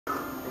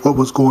what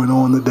was going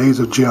on in the days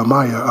of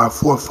Jeremiah, our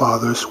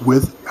forefathers,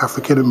 with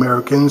African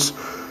Americans.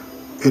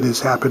 It is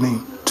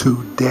happening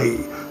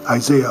today.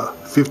 Isaiah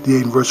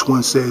 58 and verse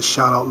 1 says,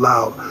 shout out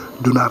loud,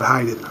 do not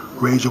hide it,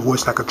 raise your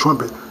voice like a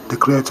trumpet,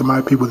 declare to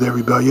my people their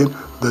rebellion,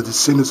 the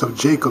descendants of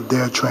Jacob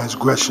their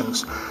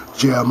transgressions.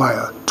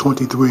 Jeremiah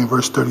 23 and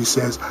verse 30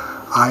 says,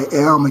 I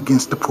am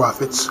against the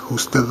prophets who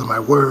steal my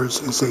words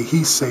and say,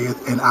 he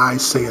saith, and I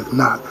saith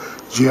not.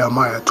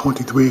 Jeremiah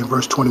 23 and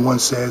verse 21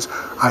 says,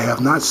 I have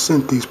not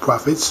sent these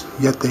prophets,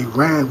 yet they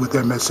ran with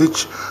their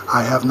message.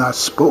 I have not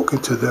spoken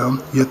to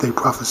them, yet they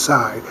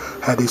prophesied.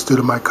 Had they stood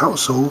in my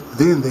counsel,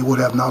 then they would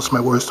have announced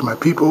my words to my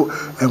people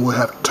and would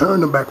have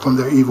turned them back from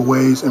their evil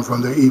ways and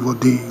from their evil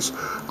deeds.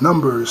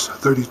 Numbers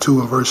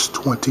 32 and verse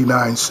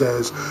 29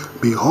 says,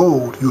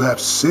 behold, you have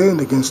sinned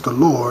against the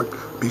Lord.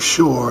 Be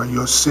sure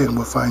your sin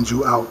will find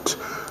you out.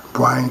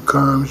 Brian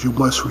Kearns, you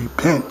must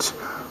repent.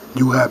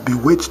 You have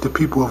bewitched the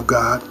people of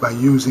God by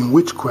using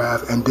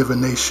witchcraft and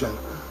divination.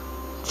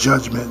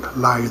 Judgment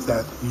lieth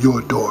at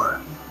your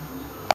door.